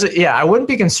wouldn't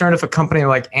be concerned if a company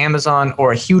like Amazon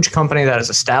or a huge company that has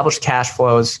established cash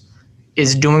flows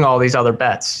is doing all these other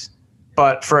bets.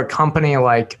 But for a company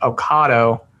like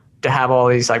Ocado to have all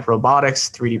these like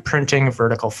robotics, 3D printing,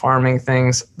 vertical farming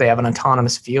things, they have an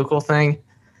autonomous vehicle thing.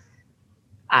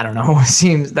 I don't know. It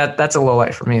seems that's a low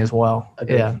light for me as well.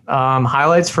 Agreed. Yeah.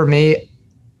 Highlights for me.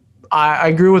 I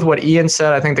agree with what Ian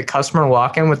said. I think the customer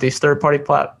lock-in with these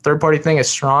third-party thing is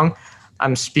strong.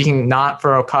 I'm speaking not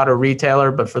for Ocado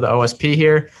retailer, but for the OSP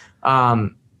here.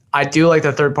 I do like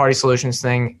the third-party solutions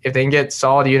thing. If they can get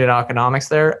solid unit economics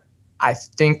there, I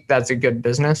think that's a good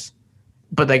business.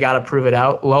 But they got to prove it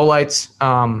out.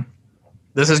 Lowlights,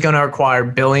 this is going to require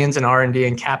billions in R&D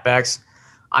and CapEx.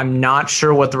 I'm not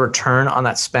sure what the return on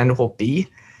that spend will be.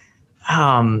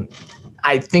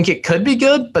 I think it could be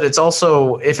good, but it's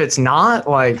also, if it's not,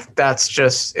 like, it's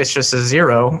just a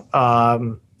zero,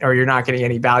 or you're not getting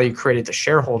any value created to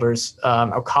shareholders.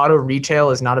 Ocado Retail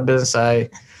is not a business I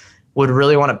would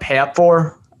really want to pay up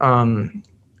for.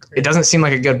 It doesn't seem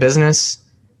like a good business.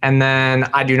 And then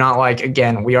I do not like,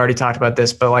 again, we already talked about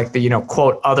this, but like the,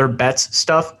 quote, other bets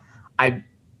stuff, I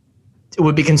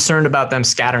would be concerned about them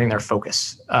scattering their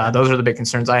focus. Those are the big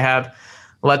concerns I have.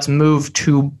 Let's move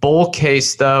to bull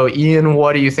case, though. Ian,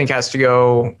 what do you think has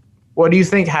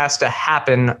to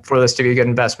happen for this to be a good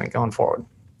investment going forward?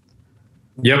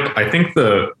 Yep. I think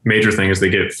the major thing is they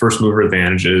get first mover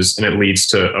advantages, and it leads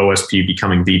to OSP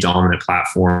becoming the dominant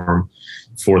platform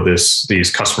for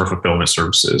these customer fulfillment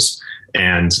services.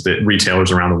 And that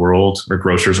retailers around the world or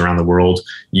grocers around the world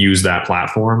use that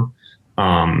platform.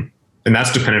 And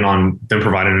that's dependent on them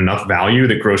providing enough value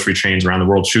that grocery chains around the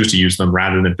world choose to use them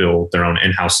rather than build their own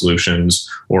in-house solutions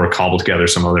or cobble together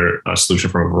some other solution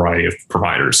from a variety of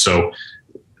providers. So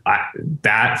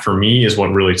that for me is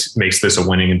what really makes this a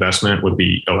winning investment, would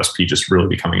be OSP just really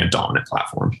becoming a dominant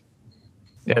platform.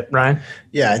 Yeah, Ryan?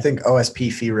 Yeah, I think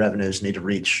OSP fee revenues need to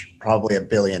reach probably $1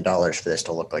 billion for this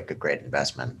to look like a great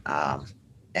investment.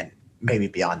 And maybe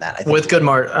beyond that. I think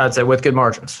I'd say with good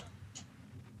margins.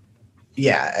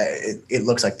 Yeah, it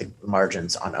looks like the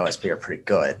margins on OSP are pretty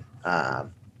good.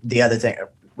 The other thing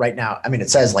right now, I mean, it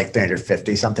says like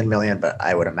 350 something million, but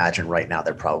I would imagine right now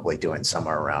they're probably doing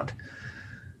somewhere around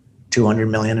 200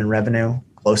 million in revenue,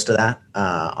 close to that,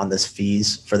 on this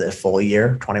fees for the full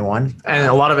year 21. And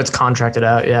a lot of it's contracted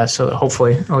out. Yeah. So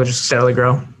hopefully it'll just steadily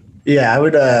grow. Yeah, I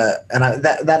would,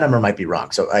 that number might be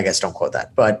wrong. So I guess don't quote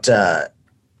that, but,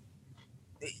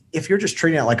 if you're just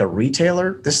treating it like a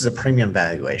retailer, this is a premium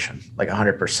valuation, like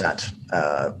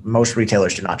 100%. Most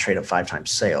retailers do not trade at 5 times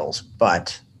sales,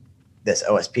 but this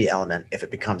OSP element, if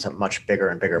it becomes a much bigger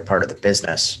and bigger part of the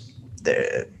business,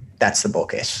 that's the bull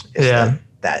case. Yeah.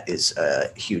 That is a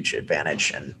huge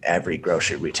advantage, and every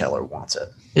grocery retailer wants it.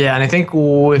 Yeah, and I think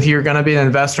if you're going to be an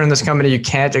investor in this company, you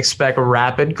can't expect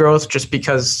rapid growth just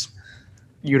because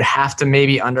you'd have to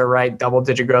maybe underwrite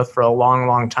double-digit growth for a long,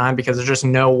 long time, because there's just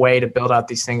no way to build out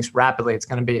these things rapidly. It's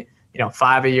going to be,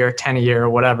 5 a year, 10 a year, or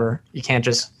whatever. You can't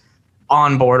just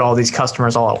onboard all these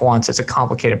customers all at once. It's a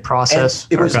complicated process.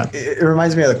 It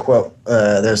reminds me of the quote.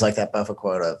 There's like that Buffett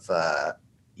quote of,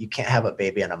 you can't have a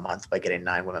baby in a month by getting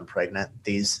 9 women pregnant.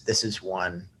 This is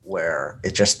one where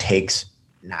it just takes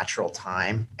natural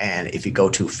time. And if you go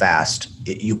too fast,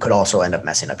 you could also end up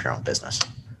messing up your own business.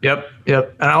 Yep.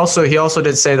 And he also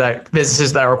did say that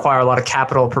businesses that require a lot of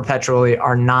capital perpetually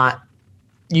are not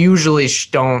usually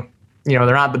they're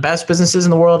not the best businesses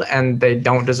in the world, and they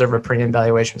don't deserve a premium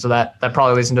valuation. So that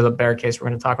probably leads into the bear case we're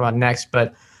going to talk about next.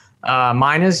 But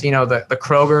mine is, the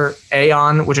Kroger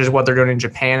Aeon, which is what they're doing in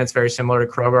Japan. It's very similar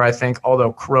to Kroger, I think,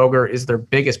 although Kroger is their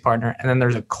biggest partner. And then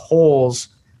there's a Kohl's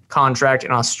contract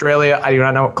in Australia. I do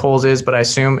not know what Kohl's is, but I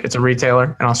assume it's a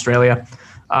retailer in Australia.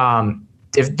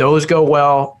 If those go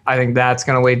well, I think that's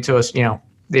going to lead to us, the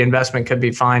investment could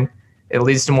be fine. It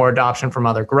leads to more adoption from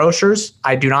other grocers.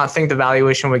 I do not think the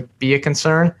valuation would be a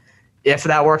concern if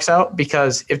that works out,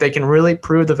 because if they can really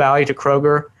prove the value to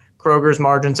Kroger's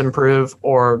margins improve,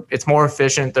 or it's more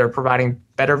efficient, they're providing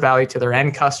better value to their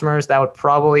end customers, that would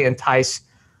probably entice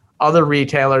other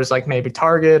retailers like maybe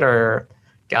Target or,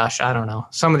 I don't know,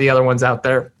 some of the other ones out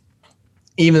there,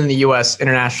 even in the US,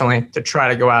 internationally, to try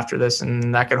to go after this.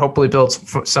 And that could hopefully build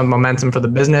some momentum for the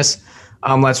business.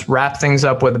 Let's wrap things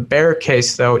up with a bear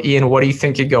case, though. Ian, what do you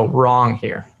think could go wrong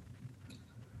here?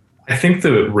 I think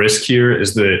the risk here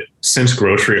is that since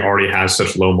grocery already has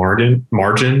such low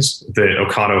margins, that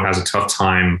Ocado has a tough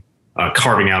time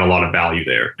carving out a lot of value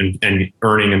there and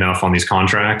earning enough on these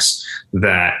contracts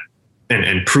that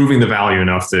and proving the value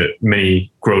enough that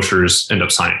many grocers end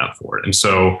up signing up for it. And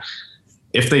so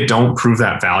if they don't prove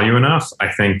that value enough, I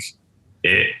think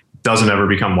it doesn't ever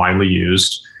become widely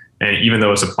used. And even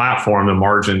though it's a platform, the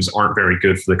margins aren't very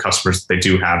good for the customers that they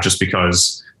do have, just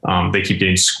because they keep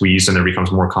getting squeezed and there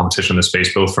becomes more competition in the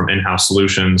space, both from in-house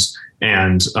solutions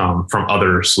and from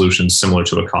other solutions similar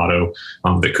to Ocado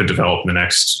that could develop in the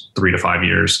next 3 to 5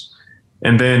 years.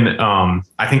 And then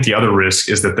I think the other risk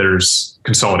is that there's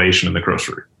consolidation in the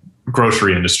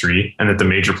grocery industry, and that the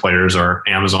major players are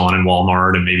Amazon and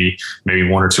Walmart and maybe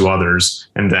 1 or 2 others,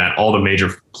 and that all the major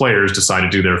players decide to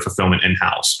do their fulfillment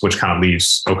in-house, which kind of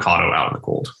leaves Ocado out in the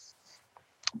cold.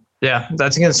 Yeah,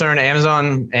 that's a concern.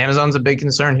 Amazon's a big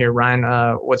concern here. Ryan,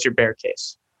 what's your bear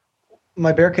case?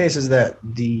 My bear case is that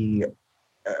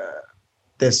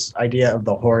this idea of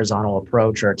the horizontal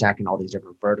approach or attacking all these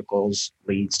different verticals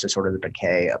leads to sort of the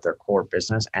decay of their core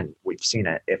business. And we've seen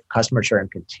it. If customer churn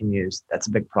continues, that's a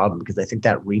big problem because I think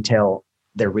that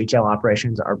their retail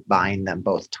operations are buying them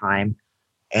both time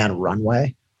and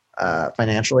runway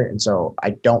financially. And so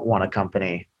I don't want a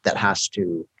company that has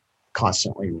to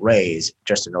constantly raise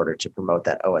just in order to promote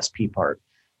that OSP part.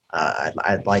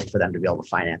 I'd like for them to be able to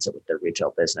finance it with their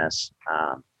retail business.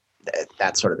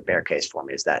 That's sort of the bear case for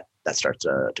me, is that starts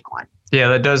to decline. Yeah,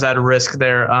 that does add a risk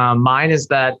there. Mine is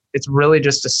that it's really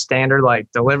just a standard like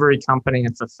delivery company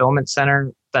and fulfillment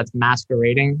center that's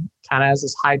masquerading kind of as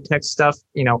this high tech stuff.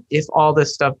 If all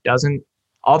this stuff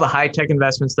all the high tech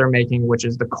investments they're making, which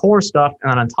is the core stuff,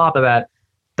 and then on top of that,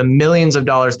 the millions of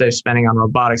dollars they're spending on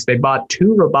robotics. They bought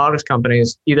 2 robotics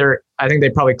companies. I think they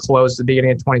probably closed at the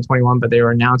beginning of 2021, but they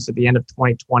were announced at the end of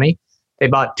 2020. They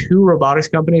bought 2 robotics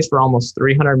companies for almost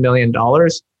 $300 million.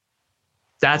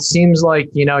 That seems like,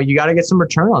 you got to get some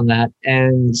return on that.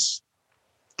 And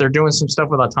they're doing some stuff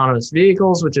with autonomous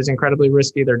vehicles, which is incredibly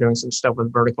risky. They're doing some stuff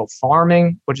with vertical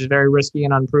farming, which is very risky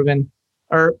and unproven.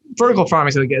 Or vertical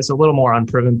farming is a little more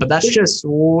unproven, but that's just,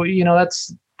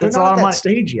 that's a lot of money.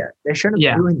 Stage yet. They shouldn't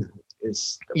be doing that.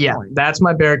 Is the point. That's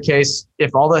my bear case.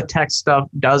 If all the tech stuff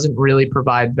doesn't really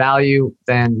provide value,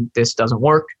 then this doesn't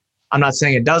work. I'm not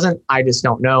saying it doesn't. I just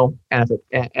don't know. And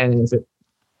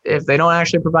if they don't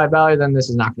actually provide value, then this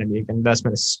is not going to be a good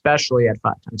investment, especially at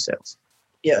 5 times sales.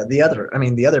 Yeah, the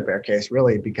other bear case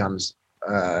really becomes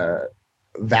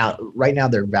right now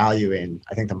they're valuing.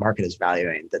 I think the market is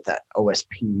valuing that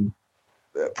OSP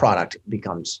product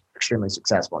becomes extremely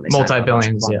successful, and they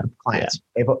multi-billions, clients.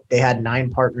 Yeah. They had 9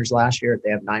 partners last year. They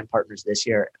have 9 partners this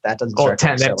year. That doesn't start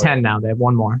 10. They have 10 now. They have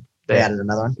 1 more. They added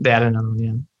another one. They added another one.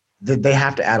 Yeah. They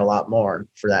have to add a lot more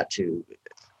for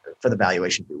the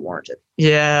valuation to be warranted.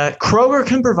 Yeah, Kroger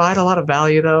can provide a lot of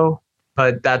value though,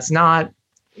 but that's not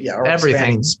or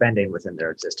everything. Spending within their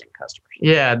existing customers.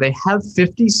 Yeah, they have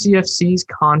 50 CFCs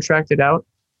contracted out.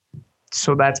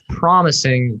 So that's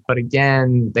promising, but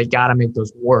again, they got to make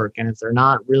those work. And if they're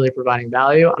not really providing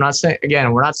value, we're not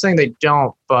saying they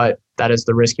don't, but that is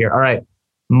the risk here. All right.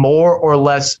 More or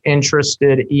less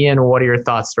interested. Ian, what are your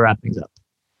thoughts to wrap things up?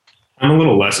 I'm a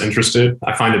little less interested.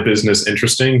 I find the business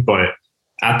interesting, but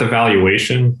at the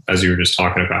valuation, as you were just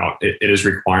talking about, it is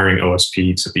requiring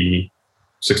OSP to be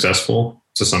successful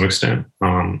to some extent.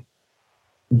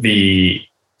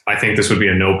 I think this would be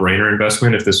a no-brainer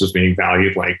investment if this was being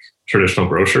valued like traditional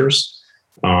grocers,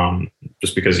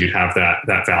 just because you'd have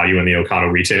that value in the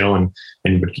Ocado retail and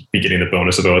you would be getting the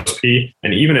bonus of OSP.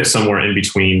 And even at somewhere in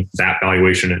between that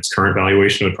valuation and its current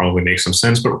valuation would probably make some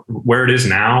sense. But where it is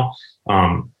now,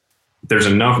 there's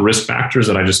enough risk factors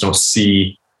that I just don't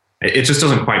see. It just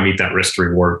doesn't quite meet that risk to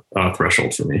reward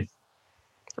threshold for me.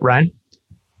 Ryan?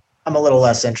 I'm a little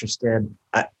less interested.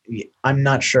 I'm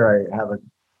not sure I have a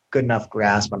good enough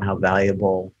grasp on how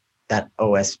valuable that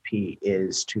OSP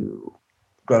is to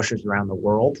grocers around the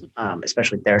world,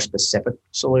 especially their specific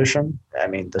solution. I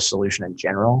mean, the solution in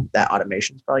general, that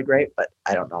automation is probably great, but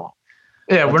I don't know.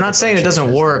 Yeah, we're not saying it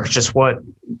doesn't work. Just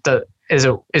is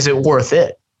it worth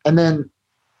it? And then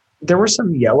there were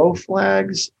some yellow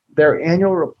flags. Their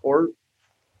annual report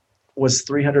was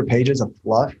 300 pages of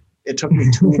fluff. It took me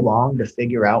too long to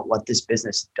figure out what this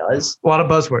business does. A lot of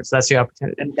buzzwords. That's the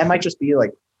opportunity. And that might just be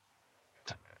like,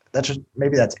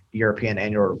 maybe that's European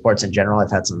annual reports in general.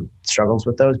 I've had some struggles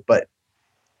with those, but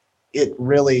it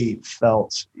really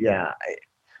felt,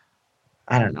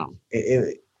 I don't know.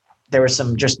 There were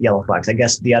some just yellow flags. I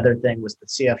guess the other thing was the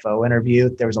CFO interview.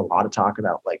 There was a lot of talk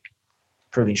about like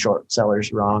proving short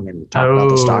sellers wrong and talk about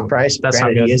the stock price.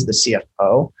 Granted, he is the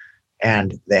CFO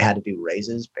and they had to do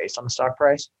raises based on the stock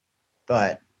price,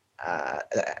 but I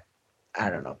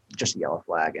don't know, just a yellow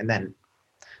flag. And then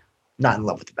not in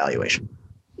love with the valuation.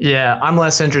 Yeah, I'm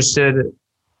less interested.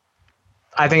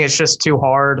 I think it's just too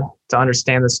hard to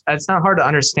understand this. It's not hard to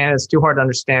understand. It's too hard to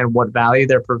understand what value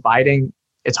they're providing.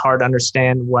 It's hard to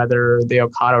understand whether the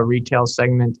Ocado retail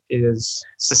segment is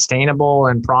sustainable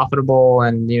and profitable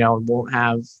and, won't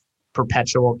have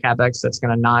perpetual CapEx that's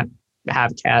going to not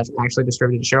have cash actually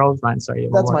distributed to shareholders. Fine, sorry.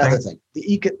 That's my other thing.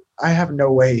 I have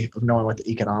no way of knowing what the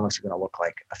economics are going to look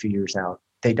like a few years out.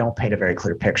 They don't paint a very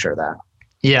clear picture of that.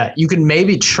 Yeah, you can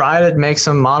maybe try to make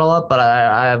some model up, but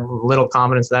I have little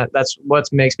confidence that's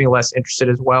what makes me less interested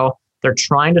as well. They're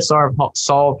trying to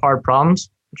solve hard problems,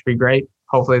 which would be great.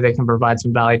 Hopefully they can provide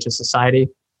some value to society.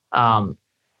 Are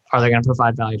they going to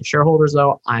provide value to shareholders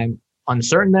though? I'm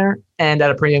uncertain there. And at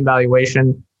a premium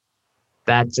valuation,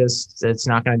 it's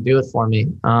not going to do it for me.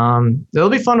 It'll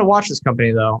be fun to watch this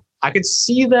company though. I could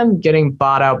see them getting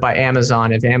bought out by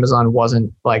Amazon if Amazon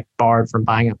wasn't like barred from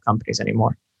buying up companies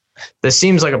anymore. This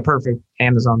seems like a perfect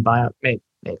Amazon buyout. Maybe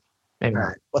All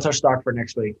right. What's our stock for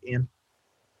next week, Ian?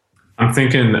 I'm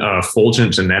thinking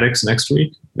Fulgent Genetics next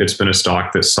week. It's been a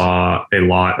stock that saw a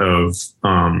lot of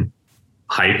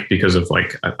hype because of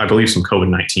like I believe some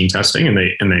COVID-19 testing, and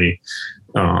they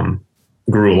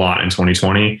grew a lot in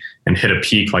 2020 and hit a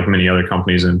peak like many other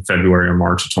companies in February or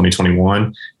March of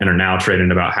 2021, and are now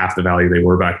trading about half the value they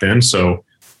were back then. So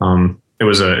it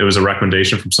was a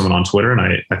recommendation from someone on Twitter,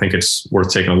 and I think it's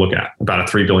worth taking a look at. About a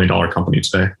 $3 billion company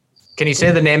today. Can you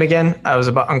say the name again? I was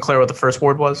unclear what the first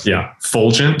word was. Yeah,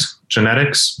 Fulgent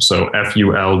Genetics. So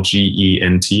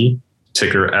FULGENT,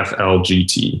 ticker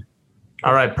FLGT.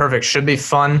 All right, perfect. Should be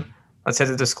fun. Let's hit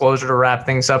the disclosure to wrap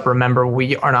things up. Remember,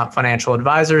 we are not financial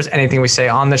advisors. Anything we say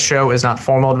on this show is not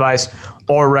formal advice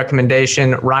or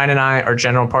recommendation. Ryan and I are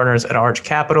general partners at Arch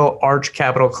Capital. Arch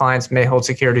Capital clients may hold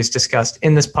securities discussed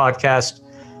in this podcast.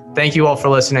 Thank you all for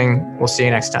listening. We'll see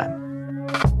you next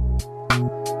time.